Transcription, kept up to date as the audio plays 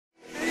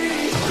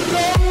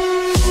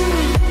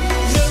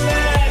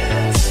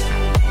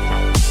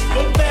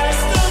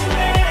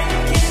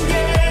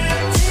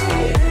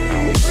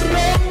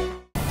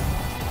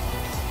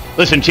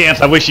Listen, champs,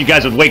 I wish you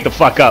guys would wake the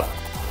fuck up.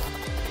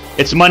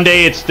 It's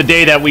Monday, it's the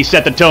day that we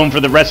set the tone for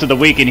the rest of the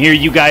week, and here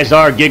you guys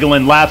are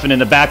giggling, laughing in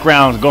the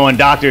background, going,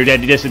 doctor,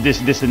 this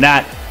and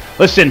that.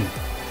 Listen,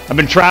 I've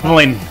been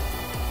traveling.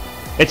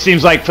 It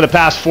seems like for the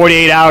past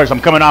 48 hours,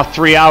 I'm coming off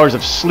 3 hours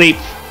of sleep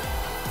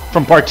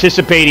from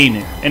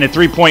participating in a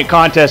three-point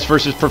contest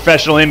versus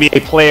professional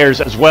NBA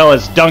players, as well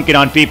as dunking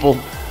on people.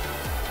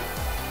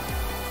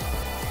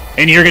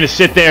 And you're going to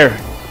sit there,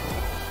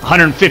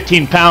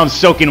 115 pounds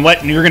soaking wet,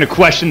 and you're going to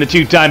question the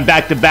two-time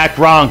back-to-back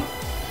wrong.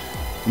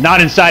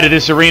 Not inside of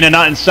this arena,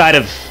 not inside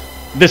of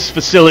this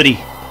facility.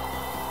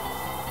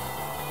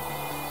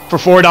 For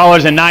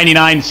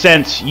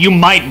 $4.99, you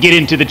might get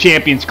into the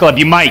Champions Club.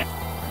 You might.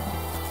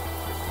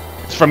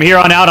 From here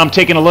on out, I'm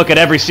taking a look at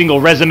every single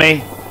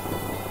resume.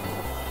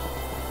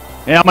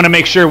 And I'm going to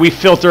make sure we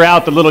filter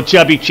out the little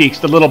chubby cheeks,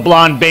 the little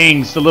blonde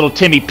bangs, the little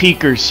Timmy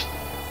Peekers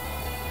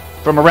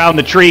from around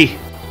the tree,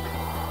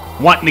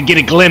 wanting to get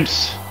a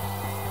glimpse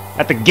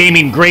at the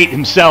gaming great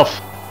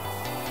himself.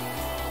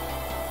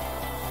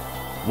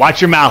 Watch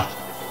your mouth.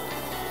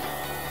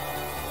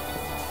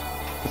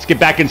 Let's get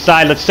back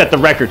inside. Let's set the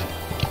record.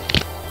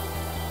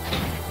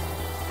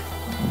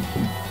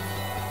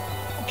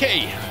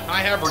 Okay,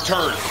 I have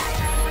returned.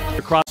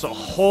 Across a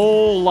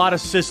whole lot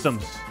of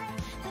systems.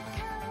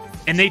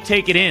 And they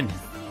take it in.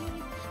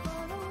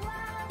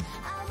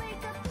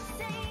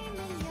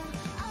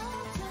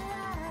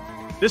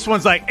 This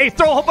one's like, hey,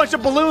 throw a whole bunch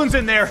of balloons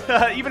in there,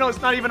 even though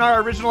it's not even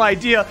our original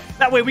idea.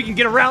 That way we can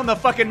get around the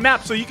fucking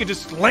map so you can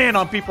just land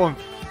on people and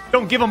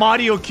don't give them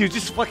audio cues.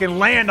 Just fucking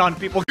land on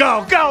people.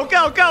 Go, go,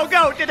 go, go,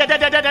 go. Da, da, da,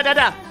 da, da,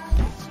 da.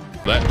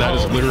 That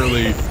is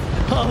literally...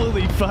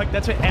 Holy fuck,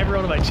 that's what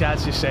everyone in my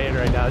chat's just saying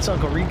right now. It's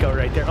Uncle Rico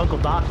right there, Uncle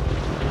Doc.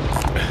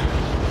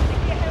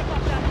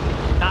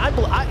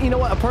 You know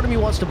what? A part of me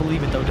wants to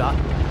believe it, though, Doc.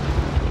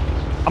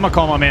 I'm going to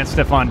call my man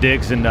Stefan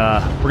Diggs, and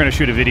we're going to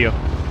shoot a video.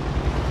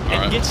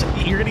 And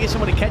you're going to get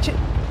someone to catch it?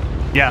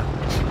 Yeah.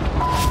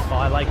 Oh,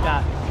 I like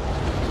that.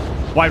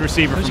 Wide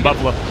receiver from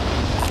Buffalo.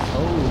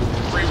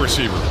 Oh. Great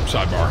receiver,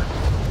 sidebar.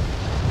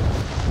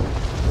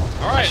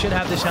 All right. I should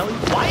have this heli.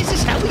 Why is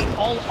this heli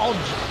all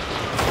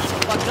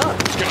fucked up?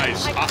 This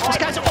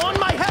guy's on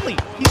my heli.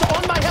 He's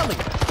on my heli.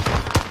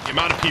 The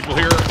amount of people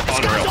here,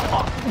 unreal.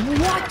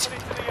 What?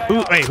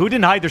 Who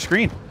didn't hide their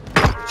screen?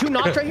 Two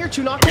knocked right here,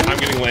 two knocked right here. I'm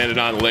getting landed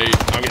on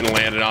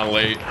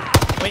late.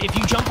 Wait, if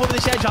you jump over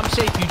this edge, I'm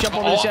safe. If you jump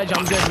over this edge,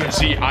 I'm good here.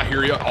 See, I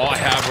hear you. All I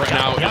have right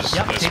now is...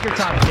 Yep, take your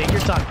time, take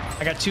your time.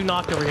 I got two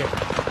knocked over here.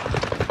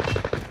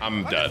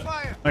 I'm dead.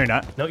 No, you're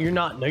not. No, you're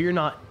not. No, you're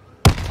not.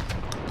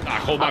 I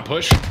hold my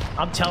push.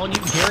 I'm telling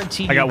you,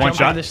 guaranteed. I got one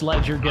shot. On this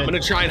ledge, you're good. I'm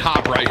gonna try and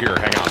hop right here.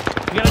 Hang on.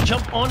 You gotta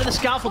jump onto the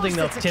scaffolding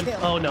though, Tim.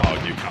 Oh no. Oh,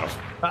 you kind of.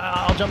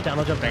 I'll jump down.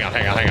 I'll jump down.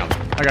 Hang on.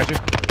 I got you.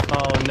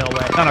 Oh no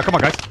way. No, come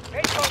on, guys.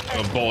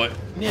 A bullet.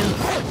 Man.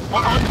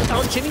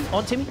 On Timmy.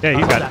 On Timmy. Yeah,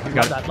 you got it.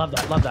 Love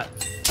that.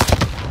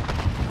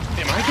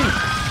 Damn, I can.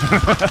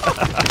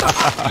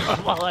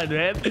 Come on,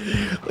 man.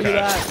 Look at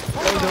that.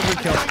 That was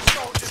overkill.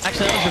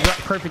 Actually, that was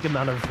a perfect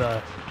amount of.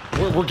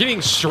 We're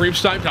getting stream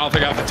sniped. I don't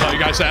think I have to tell you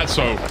guys that.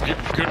 So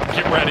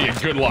get ready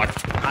and good luck.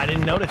 I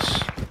didn't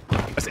notice.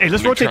 Hey,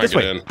 let's rotate this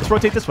way. Let's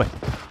rotate this way.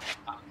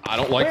 I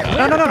don't like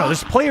that. No.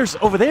 There's players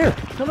over there.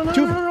 No. Look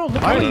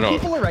how many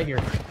people are right here.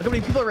 Look how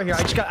many people are right here.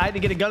 I had to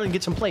get a gun and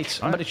get some plates.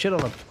 I'm about to shit on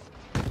them.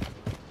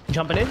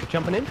 Jumping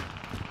in.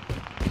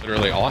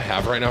 Literally, all I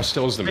have right now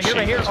still is the machine.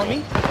 Right here, on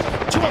me.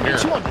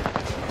 200.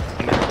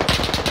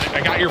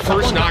 I got your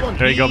first knock.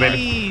 There you go, baby.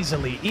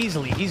 Easily.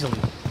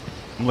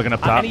 I'm looking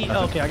up top.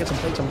 Okay, I got some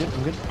plates. I'm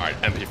good. All right,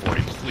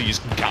 MP40, please,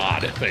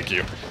 God, thank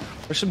you.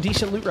 There's some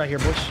decent loot right here,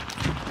 boys.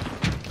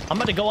 I'm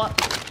about to go up.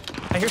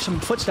 I hear some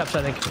footsteps,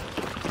 I think.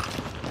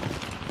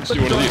 Let's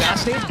do one of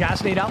these.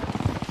 Gas nade out.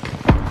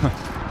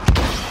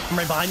 I'm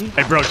right behind you.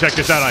 Hey, bro, check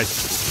this out. I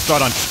saw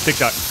it on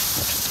TikTok.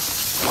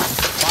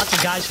 Lots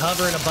of guys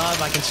hovering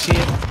above. I can see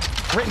it.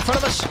 Right in front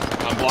of us.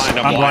 I'm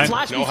blind.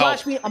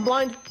 Flash me. I'm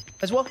blind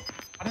as well.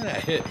 How did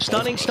that hit?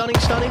 Stunning.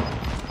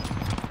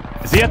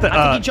 Is he at the?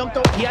 I think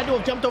he had to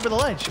have jumped over the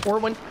ledge or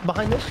went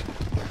behind this.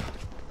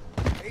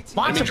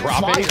 Lots of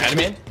dropping.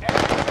 man.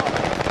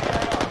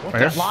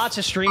 Lots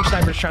of stream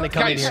snipers trying to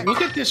come in here.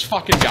 Look at this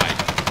fucking guy.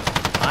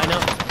 I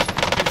know.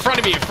 In front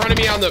of me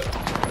on the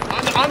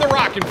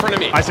rock in front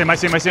of me. I see him.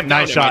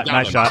 Nice shot.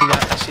 I see that.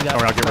 All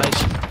right, I'll get rid.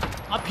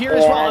 Up here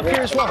as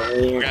well.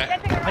 Okay.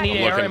 I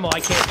need air ammo. I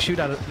can't shoot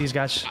at these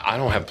guys. I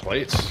don't have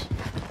plates.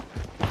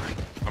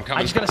 I'm coming.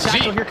 I just got a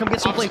satchel here. Come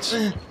get some plates.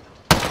 In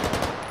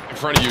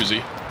front of you,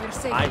 Z.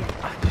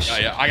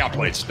 Yeah, I got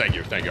plates. Thank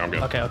you. I'm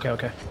good.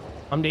 Okay.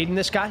 I'm nading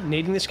this guy.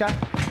 Hit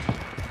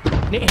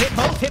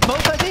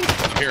both, I think.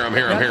 I'm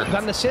here.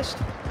 Got an assist.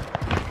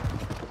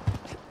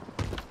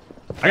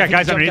 I got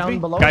guys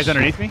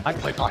underneath me.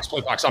 Plate box.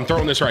 I'm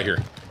throwing this right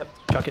here. Yep,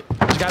 chuck it.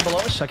 There's a guy below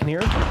us. I can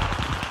hear him.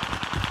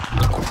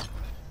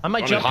 I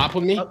might jump. Hop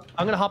with me?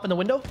 I'm gonna hop in the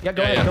window. Yeah,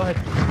 go ahead.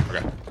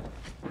 Okay.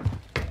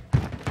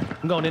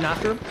 I'm going in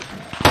after him.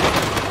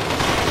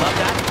 Love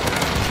that.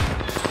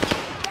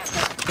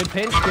 Good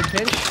pinch.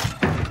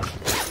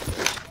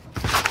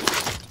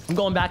 I'm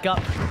going back up.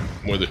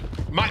 With it.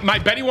 My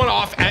Betty went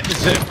off at the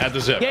zip. At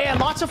the zip. Yeah,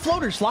 lots of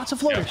floaters. Lots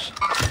of floaters.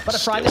 Yep. Better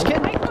fry this kid.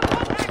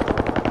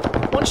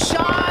 One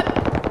shot.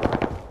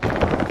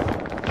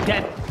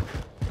 Dead.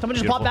 Someone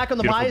just popped back on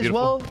the buy as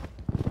well.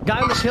 Guy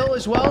on this hill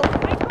as well.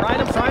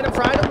 Fried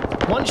him.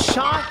 One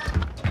shot.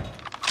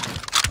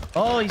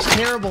 Oh, he's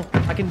terrible.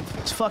 I can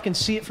fucking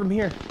see it from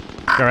here.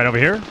 Go right over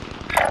here.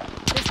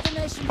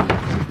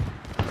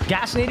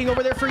 Gas nading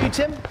over there for you,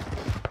 Tim.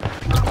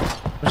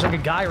 There's like a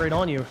guy right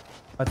on you,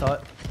 I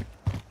thought.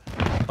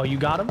 Oh, you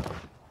got him?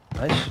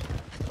 Nice.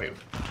 Wait.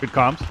 Good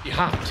comms. He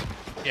hopped.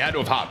 He had to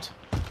have hopped.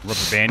 Rubber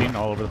banding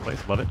all over the place.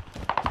 Love it.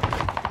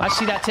 I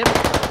see that, Tim.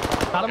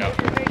 Got him.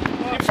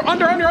 Yep.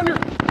 Under.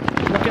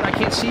 Looking, I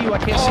can't see you.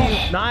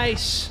 See you.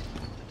 Nice.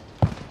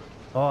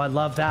 Oh, I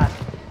love that.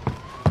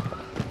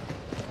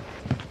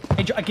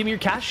 Hey, give me your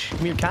cash.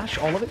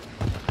 All of it.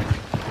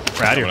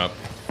 Right here.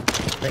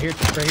 Right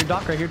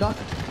here, Doc.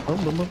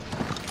 Boom.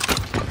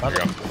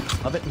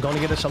 Love it. I'm going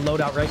to get us a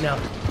loadout right now.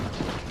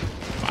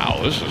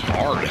 Wow, this is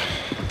hard.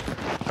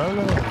 I don't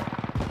know.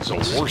 It's a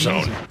war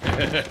zone.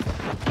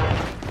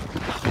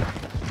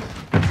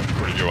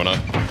 What are you doing up?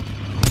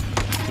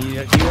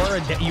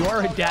 You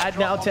are a dad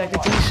now,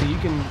 technically, so you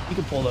can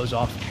pull those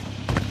off.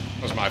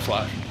 That's my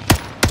flash.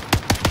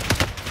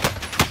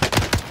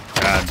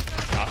 God.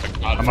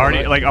 I'm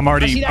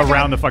already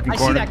around the fucking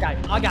corner. I see that guy.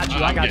 I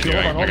got you.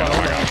 Hold on.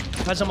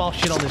 Let some all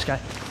shit on this guy.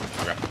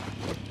 Okay.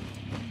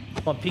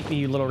 Come on, peek me,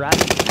 you little rat.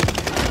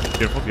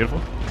 Beautiful.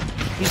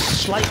 He's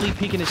slightly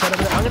peeking his head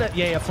over there. I'm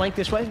gonna, flank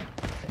this way.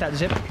 Hit that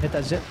zip.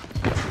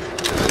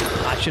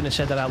 I shouldn't have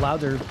said that out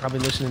loud. They're probably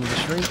listening to the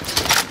stream.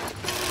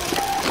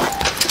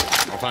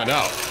 I'll find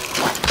out.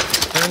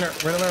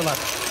 Right on our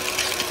left.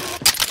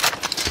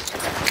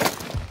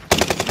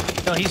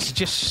 No, he's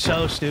just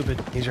so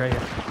stupid. He's right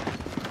here.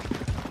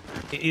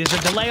 There's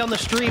a delay on the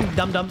stream,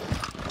 dum-dum.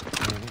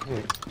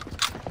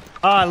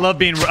 Oh, I love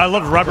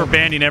rubber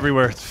banding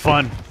everywhere. It's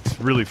fun. It's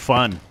really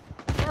fun.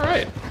 All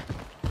right.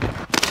 I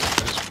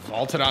just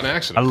vaulted on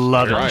accident. I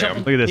love it. Look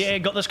at this. Yeah,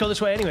 let's go this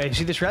way anyway. You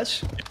see this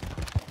res?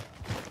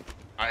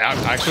 I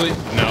actually,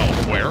 no.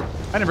 Where?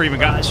 I never even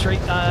got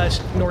straight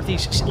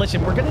northeast.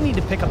 Listen, we're gonna need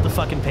to pick up the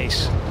fucking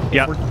pace.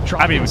 Yeah. I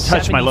haven't even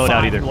touched my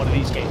loadout either. In one of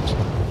these games.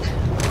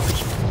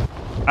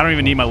 I don't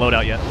even need my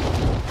loadout yet.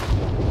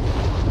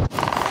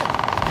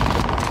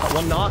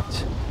 One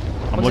knocked.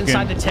 I'm One's looking.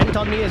 Inside the tent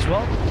on me as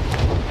well.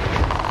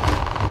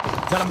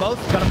 Got them both.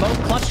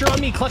 Cluster on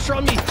me.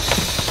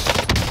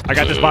 I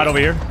got this bot over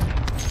here.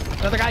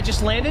 Another guy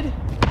just landed.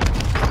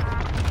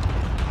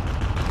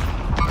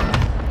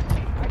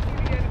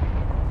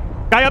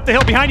 Guy up the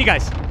hill behind you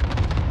guys.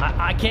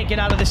 I can't get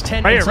out of this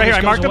tent. Right here.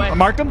 I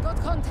marked him.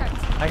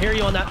 I hear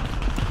you on that.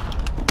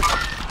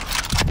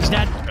 He's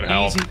dead.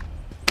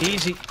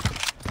 Easy.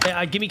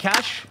 Hey, give me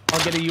cash.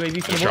 I'll get a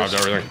UAV for the boys.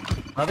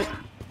 Everything.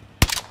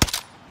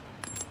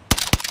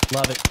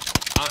 Love it.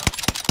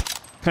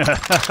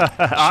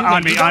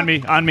 On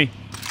me.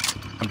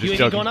 I'm just UAV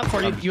joking. going up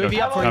for you. UAV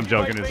up for you. I'm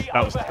joking.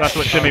 That's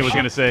what Timmy was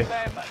gonna say.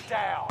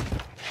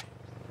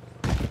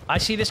 I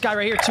see this guy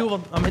right here. Two of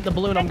them. I'm hitting the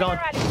balloon. I'm gone.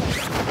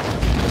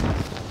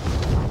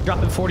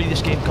 Dropping 40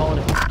 this game. Calling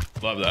it.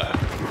 Love that.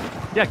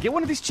 Yeah, get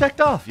one of these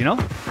checked off. You know.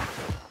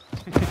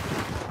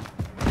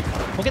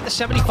 We'll get the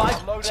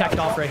 75 checked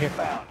off right here.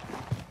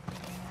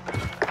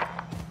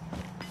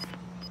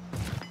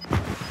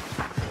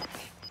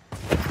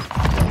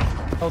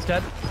 Both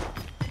dead.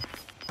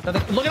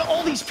 Look at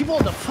all these people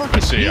on the fucking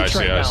beach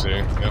right now. I see.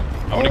 Yep.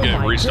 I'm gonna get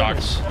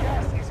restocked.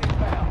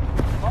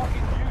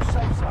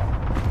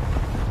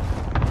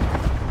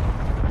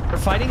 They're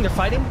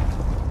fighting.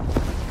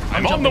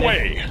 I'm on the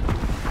way.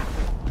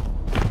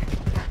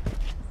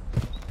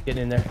 Get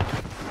in there.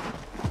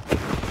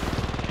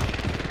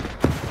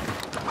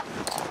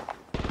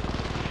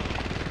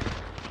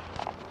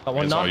 Got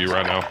one knocked. You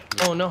right now.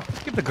 Oh no.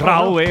 Get the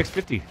Grau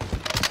AX50.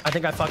 I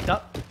think I fucked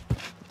up.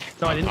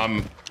 No, I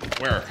didn't.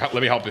 Where?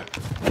 Let me help you.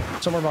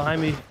 Somewhere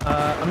behind me.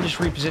 I'm just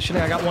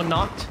repositioning. I got one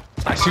knocked.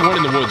 I see one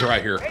in the woods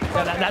right here.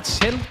 Yeah, that's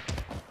him.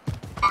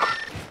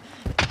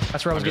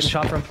 That's where I was getting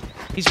shot from.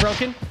 He's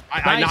broken.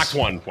 I knocked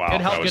one. Wow,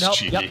 that was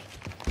cheeky. Yep.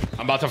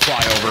 I'm about to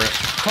fly over it.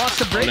 Cross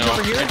the bridge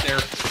over here. Right there.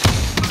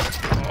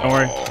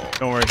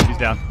 Don't worry. He's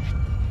down.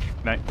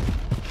 Night.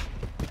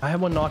 I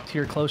have one knocked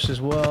here close as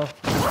well.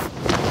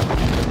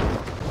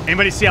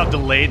 Anybody see how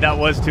delayed that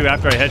was too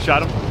after I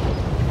headshot him?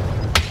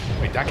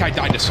 Wait, that guy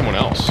died to someone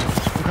else.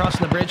 I'm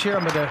crossing the bridge here.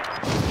 I'm gonna go.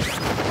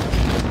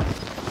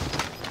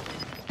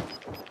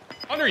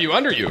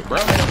 Under you, bro.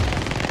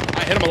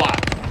 I hit him a lot.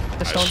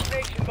 Nice.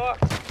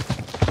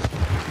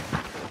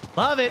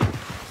 Love it.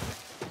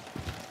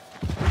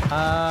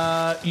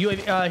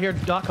 UAV here,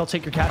 Doc. I'll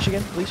take your cash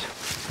again, please.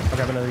 I'll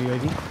grab another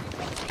UAV.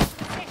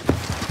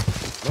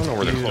 I don't know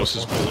where the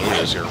closest balloon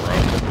is here, bro.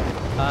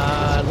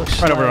 Looks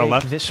right like over our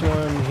left. This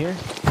one here.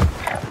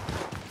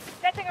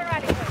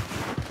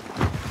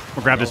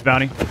 We'll grab this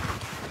bounty.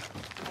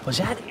 Was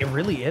that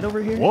really it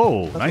over here?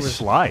 Whoa, nice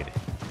slide.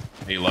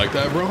 You like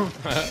that, bro?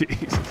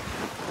 Jeez.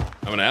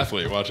 I'm an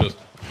athlete. Watch this.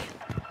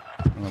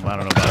 I don't know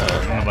about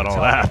that. know about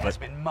all that, but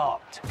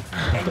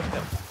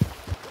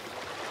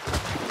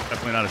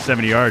definitely not a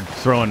 70-yard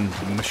throwing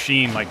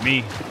machine like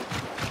me.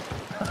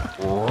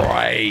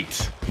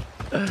 Right.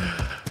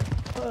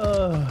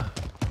 I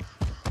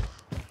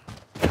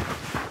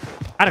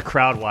had a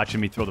crowd watching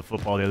me throw the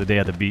football the other day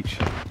at the beach.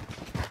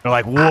 They're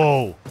like,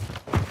 "Whoa,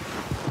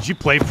 did you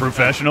play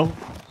professional?"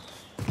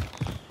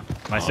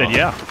 And I said,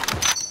 "Yeah."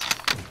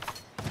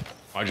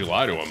 Why'd you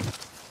lie to him?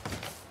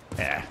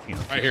 Yeah, you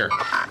know. Right here.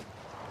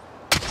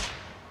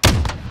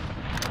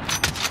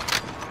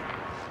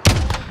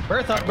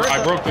 Bertha.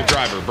 I broke the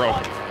driver. Broke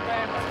him.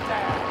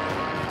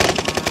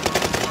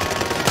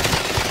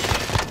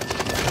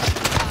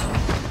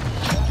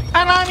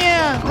 I'm on you.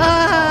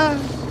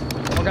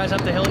 More guys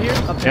up the hill here.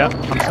 Up the Yeah,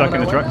 hill. I'm stuck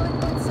in the truck.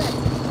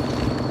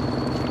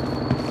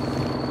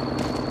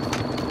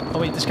 Oh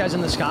wait, this guy's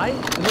in the sky.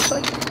 It looks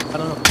like. I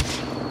don't know.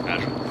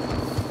 Imagine.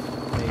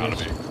 Gotta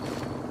be.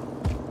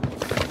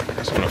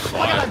 He's gonna Oh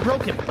my fly. God,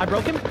 I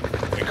broke him.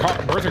 Hey,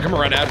 Bertha, come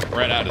right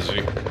at us,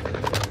 Z.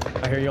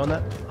 I hear you on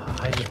that.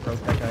 I just broke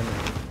that guy.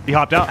 He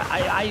hopped out.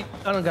 I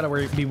don't gotta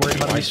be worried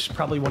about him. He's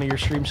probably one of your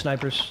stream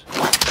snipers.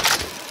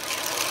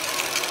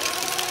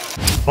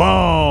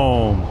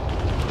 Boom.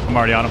 I'm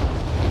already on him.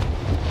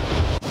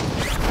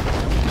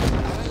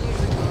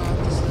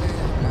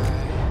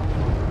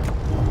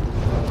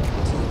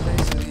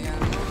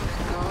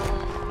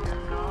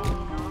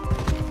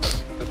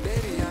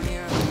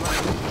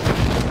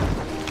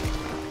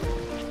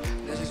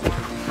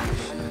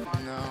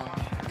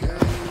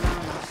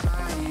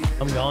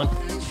 I'm gone.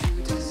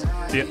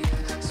 See ya.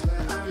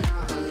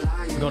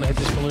 I'm going to hit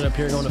this balloon up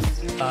here, going to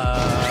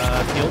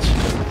fields.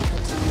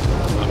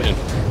 I'm in.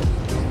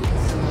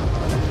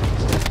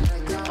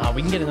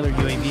 We can get another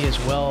UAV as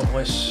well,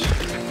 boys.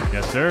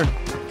 Yes, sir.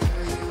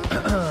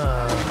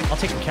 I'll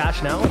take the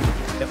cash now.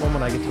 Get one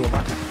when I get to a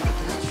buck.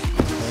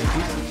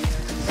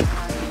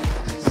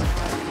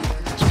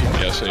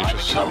 This PSH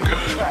is so good.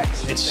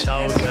 It's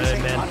so good,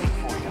 man.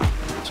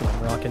 That's what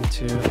I'm rocking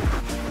too.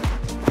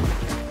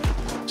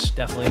 It's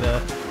definitely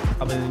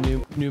probably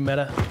the new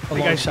meta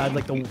alongside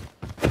like the. You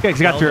guys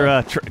got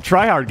your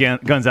try-hard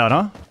guns out,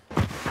 huh?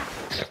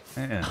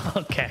 Yeah.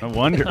 Okay. No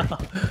wonder.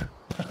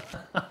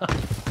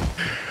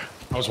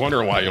 I was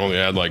wondering why you only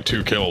had like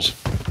 2 kills.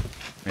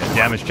 Yeah,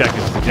 damage check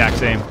is the exact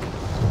same.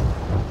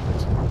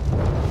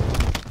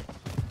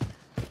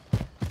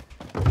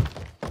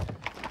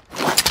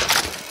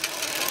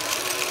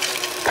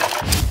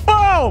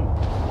 Boom!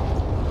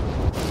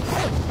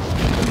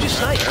 You just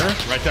sniped.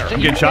 Right there. I'm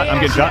getting shot. I'm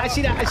getting shot. I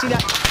see that.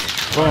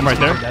 Boom, right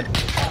there.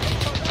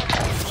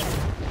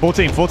 Full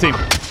team.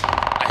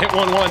 I hit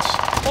one once.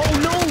 Oh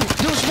no!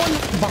 There's one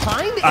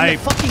behind in the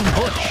fucking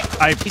bush.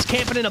 He's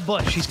camping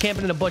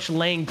in a bush.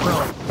 Laying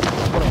prone.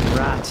 What a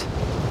rat.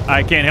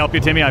 I can't help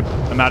you, Timmy. I'm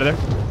out of there.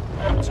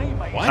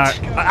 What?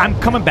 I'm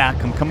coming back.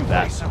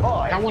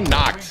 Got one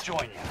knocked.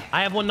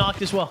 I have one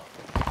knocked as well.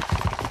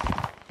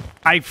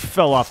 I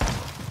fell off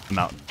the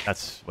mountain.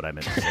 That's what I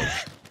meant to say.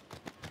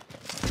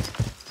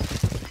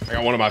 I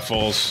got one of my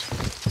fulls.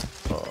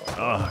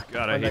 Oh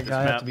God, I hate that this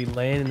guy map. have to be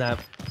laying in that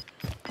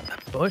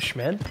bush,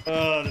 man.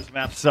 Oh, this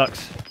map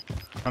sucks.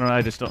 I don't know.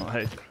 I just don't.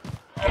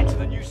 Into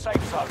the new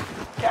safe zone.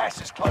 Gas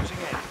is closing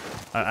in.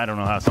 I don't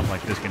know how something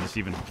like this can just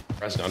even.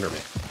 Rest under me.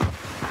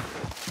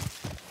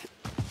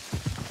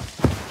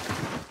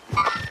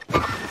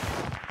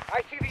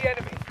 I see the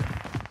enemy.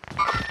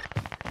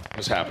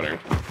 What's happening?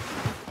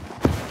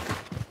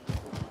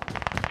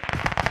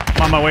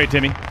 I'm on my way,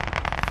 Timmy.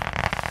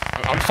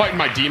 I'm fighting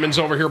my demons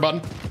over here,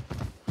 bud.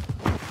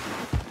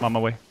 I'm on my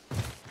way.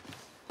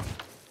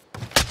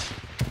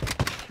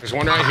 There's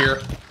one right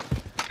here.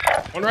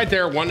 One right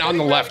there. One on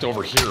the left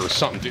over here or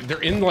something. Dude,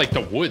 they're in like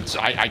the woods.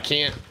 I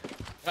can't.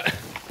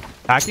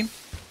 Hacking?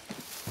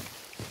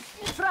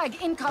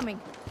 Frag incoming.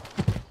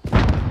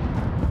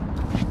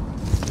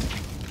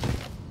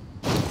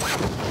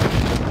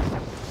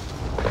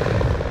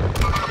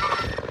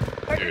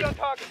 Dude. I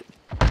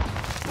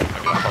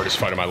have the hardest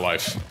fight of my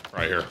life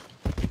right here.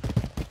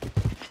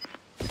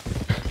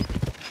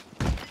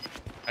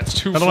 That's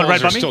 2 Another one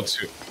right falls. above There's me?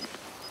 still 2.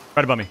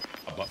 Right above me.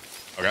 Above.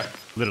 Okay.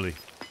 Literally.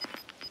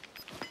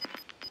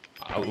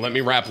 Let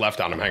me wrap left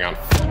on him. Hang on.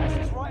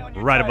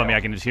 Right above me. I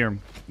can just hear him.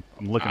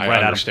 I'm looking I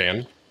right understand.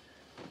 at him.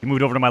 He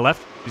moved over to my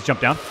left. He's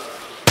jumped down.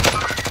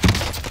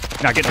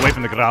 Not getting away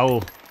from the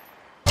growl.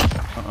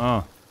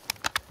 I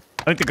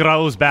think the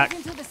growl's back.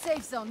 Into the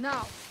safe zone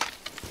now.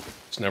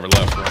 It's never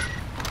left, bro.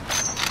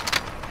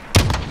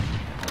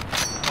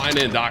 Flying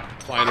in, Doc.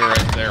 Flying in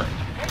right there.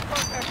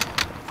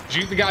 Did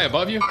you get the guy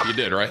above you? You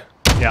did, right?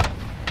 Yeah.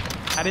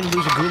 I didn't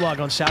lose a gulag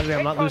on Saturday.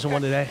 I'm not losing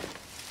one today.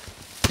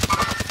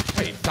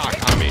 Hey, Doc,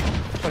 on me.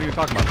 What are you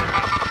talking about?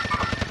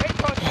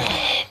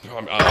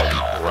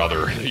 Oh,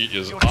 brother. He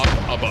is up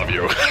above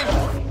you.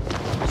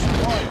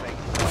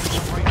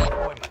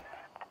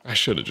 I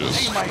should have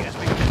just...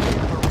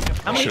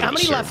 How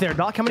many left there,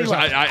 Doc? How many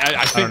left?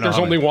 I think there's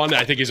only one.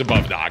 I think he's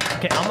above Doc.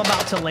 Okay, I'm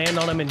about to land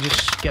on him and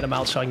just get him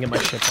out so I can get my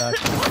shit back.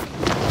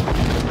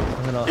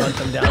 gonna hunt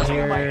them down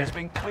here.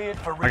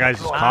 My guy's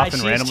just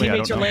coughing randomly. His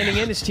teammates are landing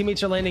in. His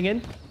teammates are landing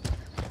in.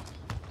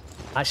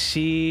 I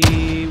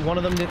see one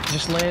of them that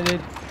just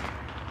landed.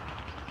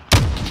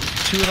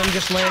 2 of them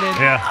just landed.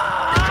 Yeah.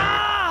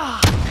 Ah!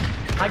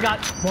 I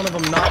got one of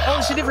them not. Oh,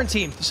 it's a different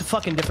team. It's a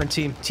fucking different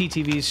team.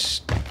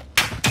 TTV's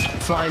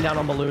flying down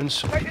on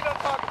balloons.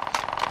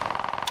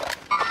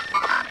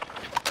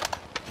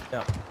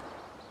 Yeah.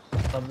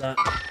 Love that.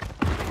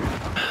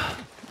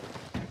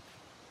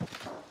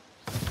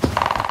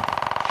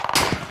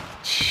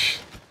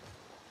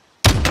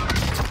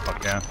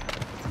 Fuck yeah.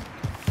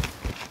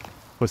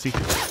 Pussy.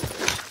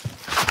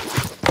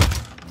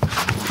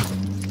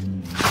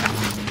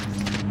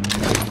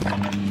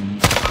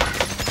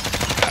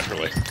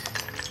 Naturally.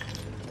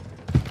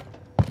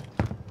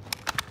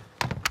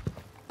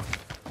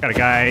 Got a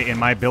guy in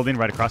my building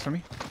right across from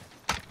me.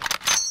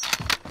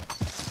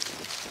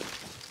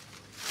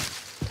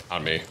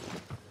 On me.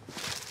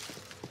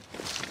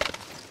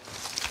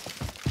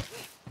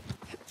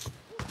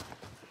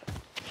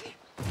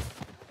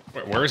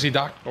 Where is he,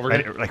 Doc? Over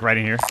Right, here? like right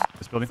in here.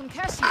 This building. Some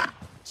cash here.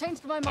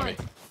 Changed my On me. mind.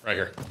 Right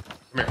here.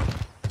 Come here.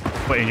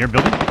 What, in your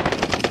building? I've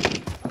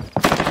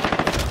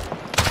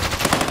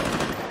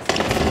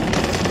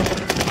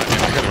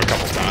hit him a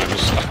couple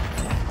times.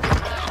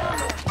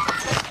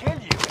 Kill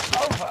you. It's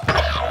over.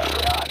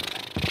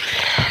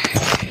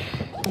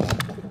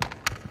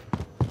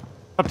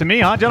 Up to me,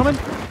 huh, gentlemen?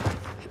 You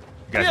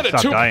guys had a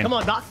stop two- dying. Come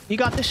on, Doc. You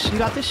got this. You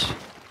got this.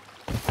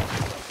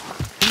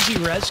 Easy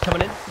res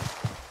coming in.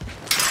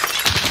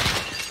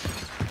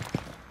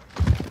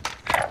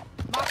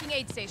 Marking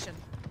aid station.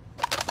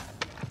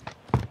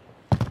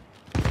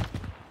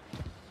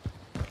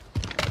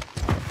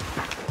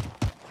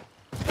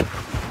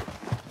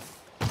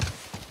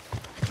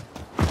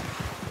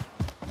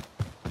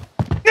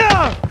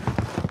 No!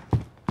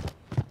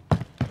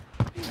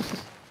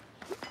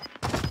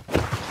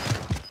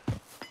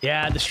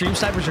 Yeah, the stream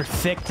snipers are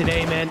thick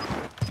today, man.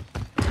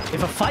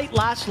 If a fight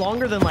lasts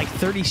longer than like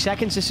 30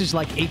 seconds, this is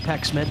like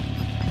Apex, man.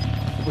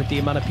 With the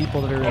amount of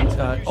people that are in.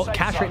 Oh,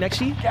 cash right next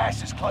to you?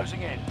 Gas is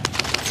closing in.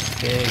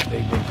 Big.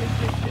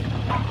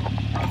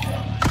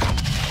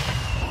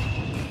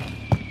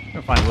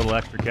 Gonna find a little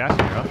extra cash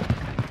here, huh?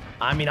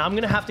 I mean, I'm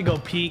gonna have to go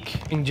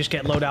peek and just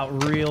get load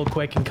out real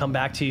quick and come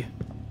back to you.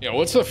 Yeah,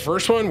 what's the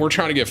first one? We're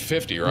trying to get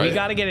 50, right? We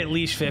gotta get at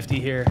least 50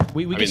 here.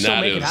 We can mean, still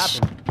that make it is-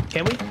 happen.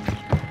 Can we?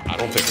 I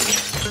don't think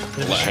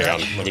we can. Hang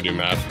on, let me do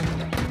math.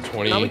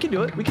 20. No, we can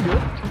do it. We can do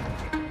it.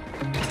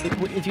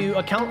 If you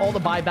account all the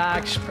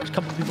buybacks, a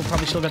couple of people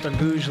probably still got their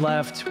googe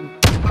left.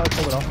 I'll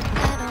pull it off.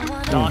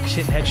 Doc's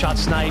hitting headshot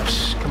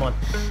snipes. Come on.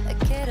 I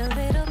get a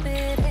little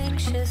bit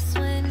anxious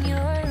when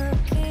you're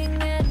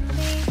looking at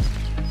me.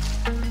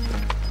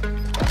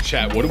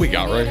 Chat, what do we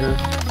got right here?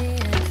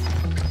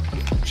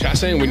 Chat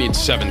saying we need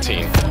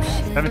 17.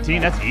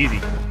 17? That's easy.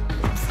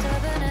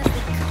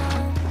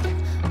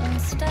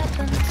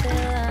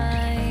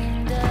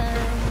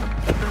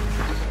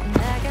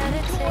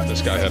 If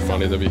this guy had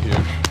money, that'd be huge.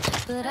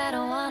 But I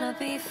don't wanna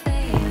be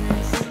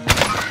famous.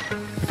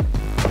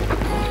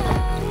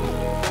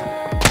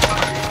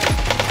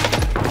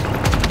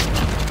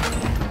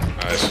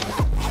 Nice.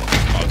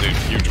 Oh, dude,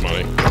 huge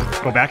money.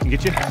 Go back and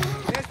get you.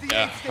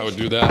 Yeah, I would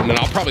do that. And then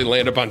I'll probably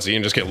land up on Z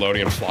and just get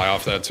loading and fly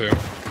off that too.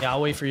 Yeah,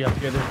 I'll wait for you up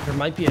here. There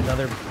might be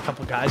another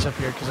couple guys up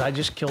here because I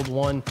just killed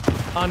one.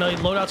 Oh no,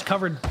 loadout's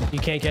covered. You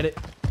can't get it.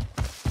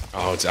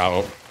 Oh, it's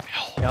out.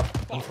 Yep,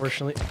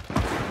 unfortunately.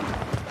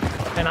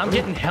 And I'm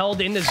getting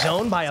held in the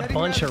zone by a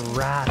bunch of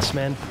rats,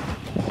 man.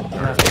 I'm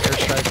gonna have to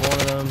airstrike one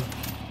of them.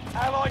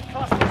 Allied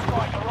cluster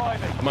strike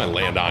arriving. I might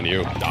land on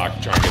you,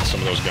 Doc. Try and get some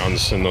of those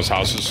guns in those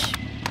houses.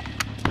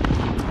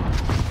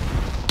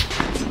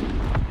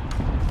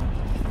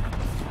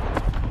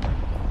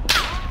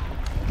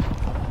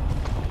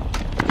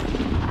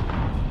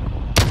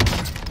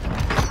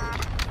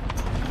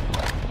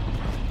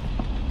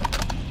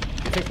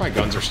 I think my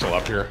guns are still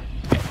up here.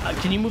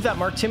 Can you move that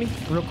mark, Timmy,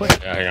 real quick?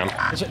 Yeah, hang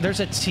on. There's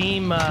a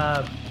team.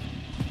 There's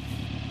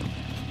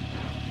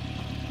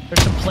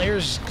some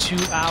players to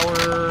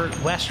our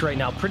west right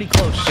now, pretty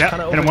close. Yeah,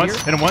 Kinda hit him over once.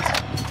 here. Hit him once.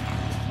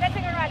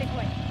 Setting a rally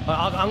point.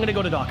 I'm gonna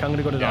go to Doc. I'm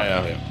gonna go to Doc.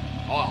 Yeah.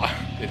 Oh,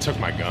 it took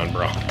my gun,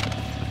 bro.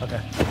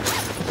 Okay.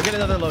 We'll get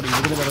another loadie.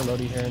 We'll get another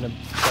loadie here in a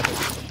second.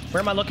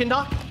 Where am I looking,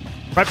 Doc?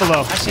 Right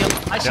below. I see him.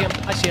 I see him.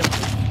 I see him.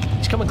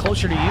 He's coming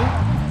closer to you.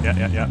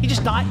 Yeah. He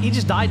just died. He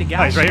just died to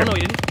gas. Oh, he's right here. No,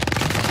 he didn't.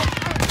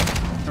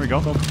 Here we go.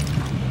 Here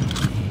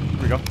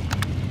we go.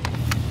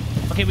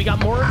 Okay, we got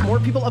more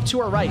people up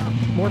to our right.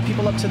 More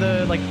people up to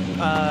the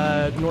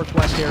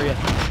northwest area.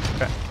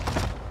 Okay.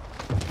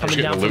 Just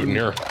getting loot in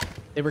here.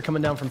 They were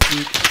coming down from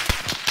Pete.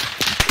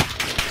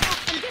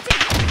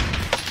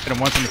 Hit him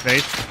once in the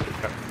face.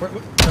 Okay.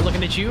 They're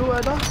looking at you,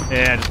 Doc?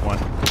 Yeah, just one.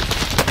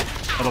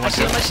 Other I one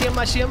see too. him.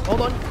 I see him.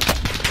 Hold on.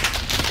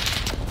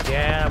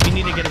 Yeah, we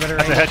need to get a better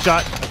That's a angle.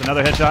 headshot. That's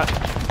another headshot.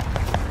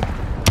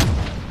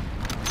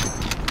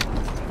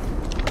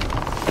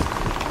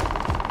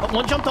 Oh,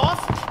 one jumped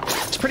off.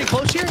 It's pretty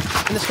close here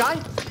in the sky.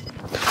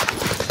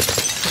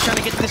 He's trying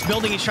to get to this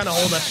building. He's trying to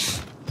hold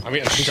us. I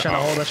mean, He's trying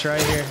to hold us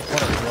right here.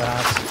 What a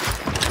blast.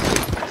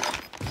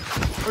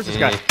 Where's this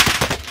guy?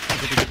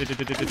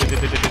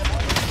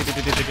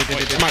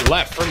 To my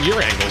left, from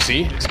your angle,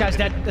 see? This guy's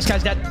dead. This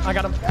guy's dead. I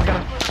got him. I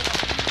got him.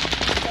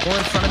 More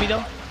in front of me,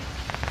 though.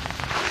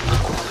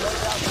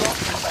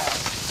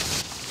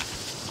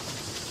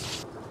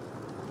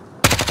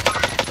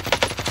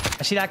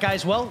 I see that guy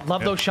as well.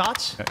 Love those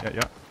shots.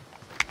 Yeah.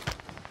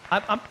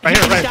 Right here,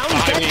 he's right. down.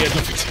 He's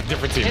dead.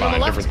 Different team. And on the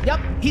left. Different. Yep,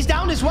 he's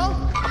down as well.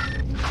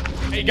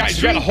 Hey, guys,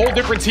 you got a whole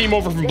different team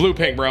over from Blue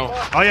Pink, bro.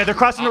 Oh yeah, they're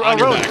crossing the On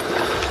your road.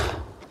 back.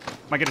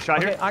 Might get a shot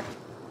Okay, here.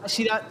 I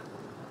see that.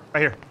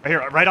 Right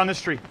here, right on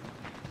this tree.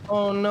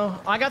 Oh no,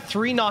 I got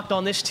 3 knocked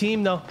on this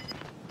team though.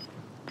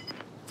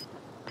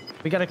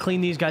 We gotta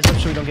clean these guys up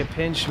so we don't get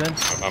pinched, man.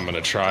 I'm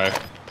gonna try.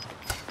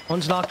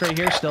 One's knocked right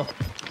here still.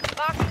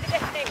 Marking the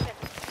destination.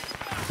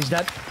 He's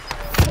dead.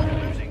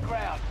 Losing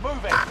ground.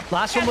 Moving.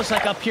 Last one was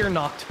like up here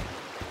knocked.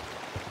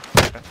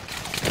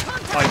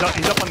 Oh,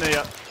 he's up on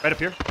the right up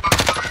here.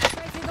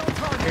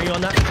 Are you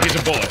on that? He's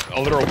a bullet, a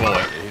literal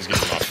bullet. He's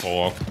getting off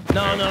full.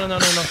 No.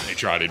 He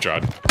tried. I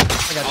got you.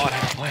 Oh,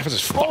 what happens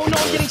is Oh no,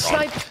 I'm getting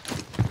sniped.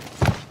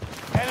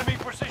 Enemy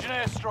precision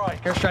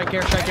airstrike.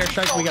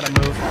 Airstrike. We gotta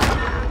move.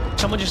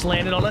 Someone just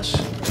landed on us.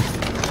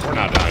 We're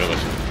not dying.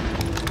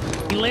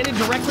 Listen. He landed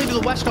directly to the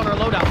west on our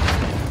loadout.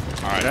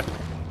 All right. Okay.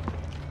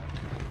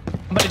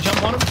 I'm about to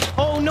jump on him.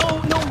 Oh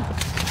no.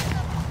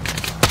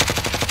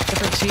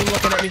 Different team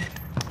looking at me.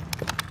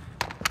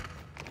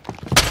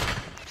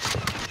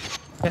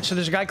 Yeah, so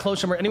there's a guy close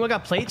somewhere. Anyone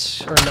got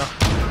plates or no?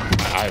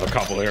 I have a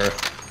couple here.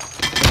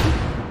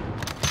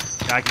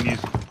 Yeah, I can use.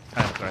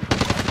 Sorry.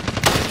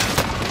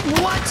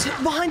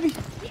 What? Behind me.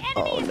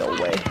 Oh, no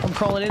way. I'm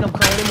crawling in. One's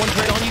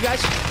right on you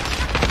guys.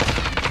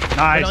 Nice.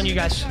 Right on you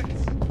guys.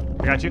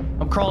 I got you.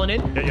 I'm crawling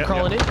in. I'm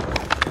crawling in.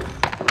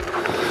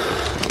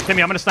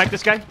 Timmy, I'm gonna snipe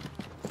this guy.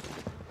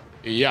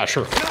 Yeah,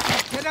 sure. Give me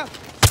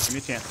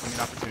a chance. Give me an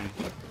opportunity.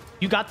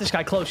 You got this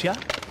guy close, yeah?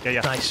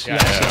 Yeah. Nice. Yeah,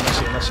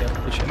 I see him.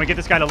 Good I'm shit. gonna get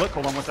this guy to look.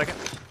 Hold on 1 second.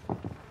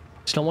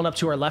 Still one up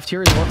to our left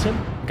here as well, Tim.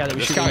 The guy that we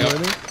This shoot guy up.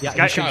 earlier. Yeah,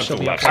 Guy he should up still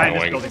to be the up. left. Guy in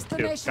this Annoying. building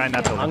too. Guy in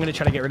that building. I'm gonna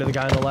try to get rid of the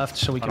guy on the left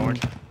so we can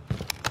orange.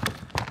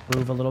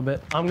 move a little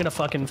bit. I'm gonna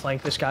fucking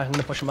flank this guy. I'm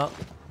gonna push him up.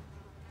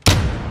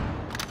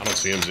 I don't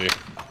see him, Z.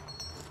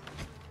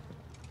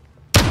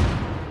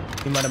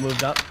 He might have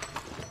moved up.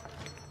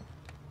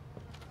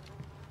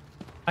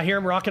 I hear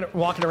him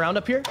walking around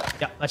up here.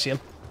 Yeah, I see him.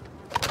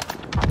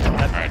 All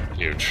right,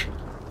 huge.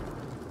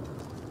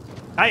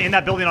 Guy in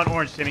that building on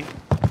orange, Timmy.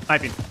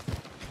 Sniping.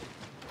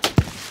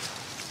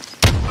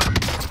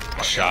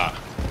 Shot.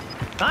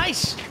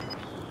 Nice. I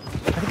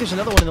think there's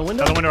another one in the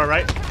window. Another one to our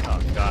right. Oh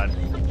god.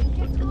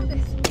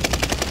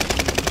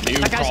 You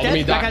That guy's called dead.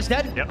 me, That Doc. guy's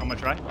dead. Yep, I'm gonna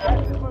try.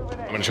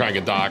 I'm gonna try and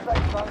get Doc.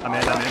 I'm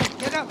in.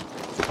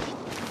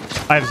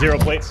 I have 0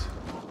 plates.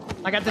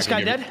 I got this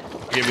guy dead.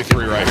 I'll give you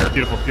 3 right here.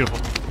 Beautiful.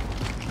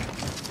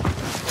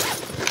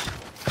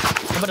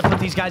 I'm gonna put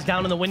these guys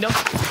down in the window.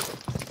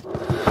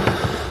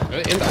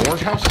 In the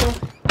orange house still?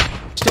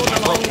 Still in I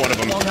the broke one of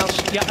them. long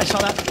house. Yeah, I saw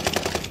that.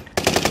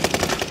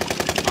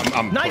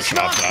 I'm Nice pushing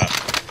off knock.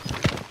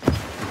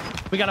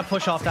 that. We gotta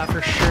push off that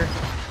for sure.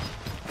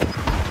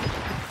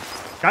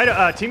 Guy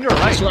to team to our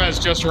right.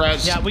 Just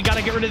res. Yeah, we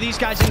gotta get rid of these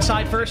guys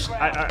inside first.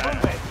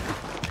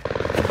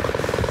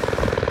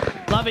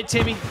 Love it,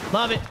 Timmy.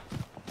 Love it.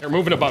 They're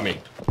moving above me.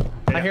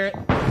 I hear it.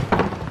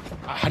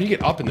 How do you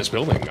get up in this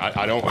building?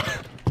 I don't. I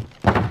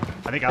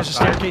think There's a outside.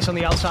 staircase on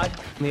the outside,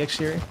 on the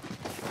exterior.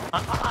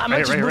 I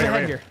might just move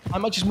ahead here. I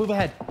might just move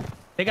ahead.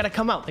 They gotta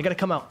come out.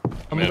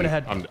 I'm moving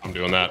ahead. I'm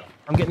doing that.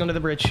 I'm getting under the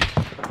bridge.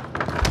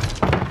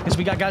 Because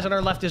we got guys on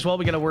our left as well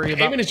we gotta worry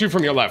about. Aiming at you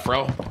from your left,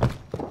 bro.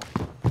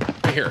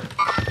 Right here.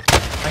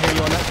 I hear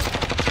you on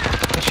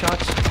that. Nice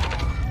shots.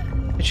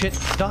 Good shit,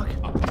 Doc.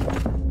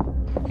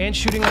 And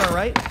shooting on our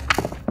right.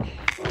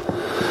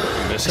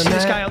 I'm missing See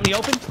this that. guy out in the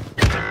open?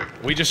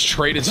 We just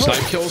traded snipe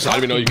kills. I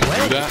didn't even know you could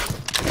do that.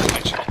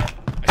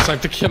 I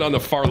sniped the kid on the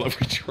far left.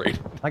 We traded.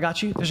 I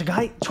got you. There's a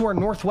guy to our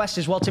northwest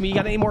as well. Timmy, you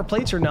got any more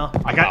plates or no?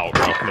 I got.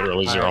 Out, bro.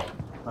 Literally 0. All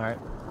right.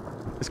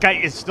 This guy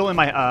is still in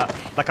my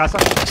La Casa.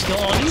 Still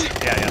on you?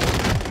 Yeah.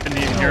 Didn't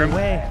even hear him.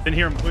 way. Didn't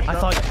hear him push. I up.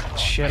 thought,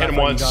 shit, Hit I him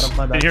thought you once. got him.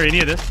 My bad. Didn't hear any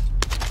of this.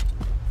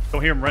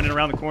 Don't hear him running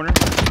around the corner.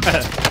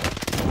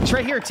 It's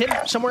right here, Tim.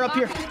 Somewhere up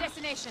here. Marking the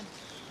destination.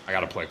 I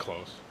gotta play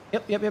close.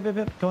 Yep.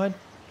 Go ahead.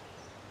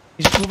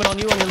 He's moving on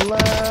you on your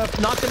left.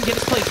 Knock him. Get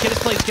his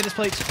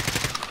plates.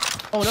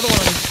 Oh, another one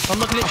on you. I'm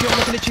looking at you.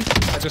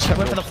 I just have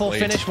Went no for the full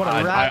plates. finish. What a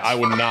I rat.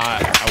 would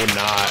not. I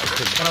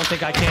don't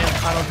think I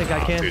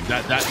can. Dude,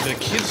 the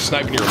kids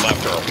sniping your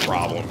left are a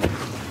problem.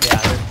 Yeah,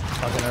 they're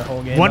fucking our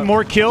whole game One up.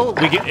 more kill,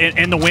 we get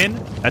in the win.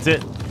 That's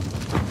it.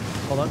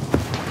 Hold on.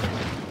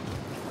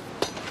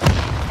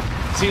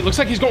 See, it looks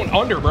like he's going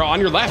under, bro. On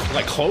your left,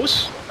 like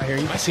close. I hear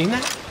you. Have I seen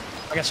that?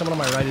 I got someone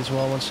on my right as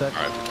well. 1 sec.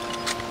 All right.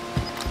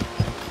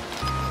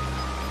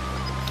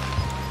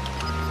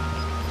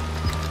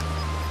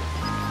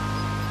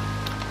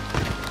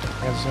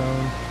 I got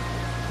zone.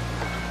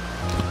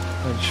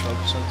 I'm just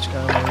focus on this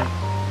guy. Maybe.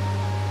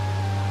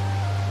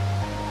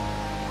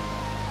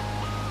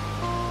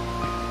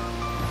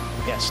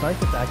 Yeah, snipe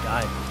with that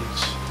guy,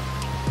 please.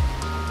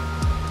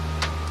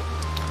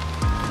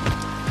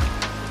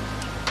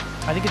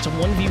 I think it's a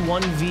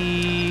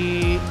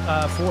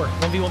 1v1v4.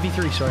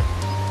 1v1v3, sorry.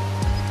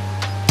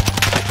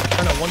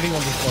 Oh no,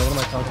 1v1v4. What am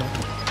I talking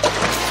about?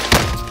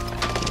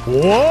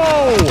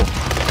 Whoa!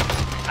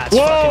 That's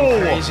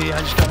fucking crazy. I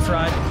just got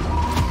fried.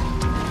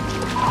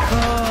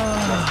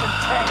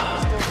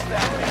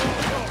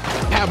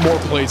 Have more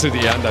plays at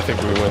the end. I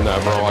think we win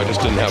that, bro. I just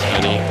didn't have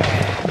any.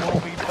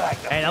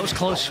 Hey, that was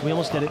close. We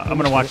almost did it. I'm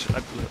gonna watch.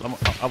 I want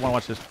to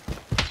watch this.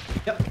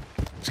 Yep.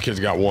 This kid's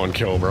got 1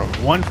 kill, bro.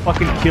 1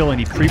 fucking kill and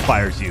he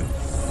pre-fires you.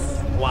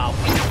 Wow.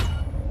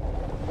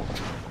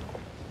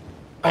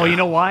 Oh, you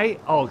know why?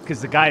 Oh, because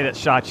the guy that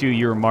shot you,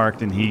 you were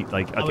marked, and he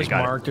like. Okay, I was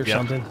got marked it. or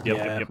something.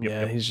 Yep.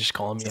 Yeah, he's just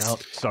calling me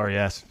out. Sorry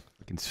ass.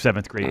 Fucking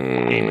 7th grade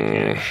game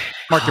mechanic.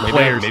 Mark your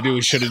players. Maybe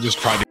we should have just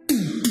tried to.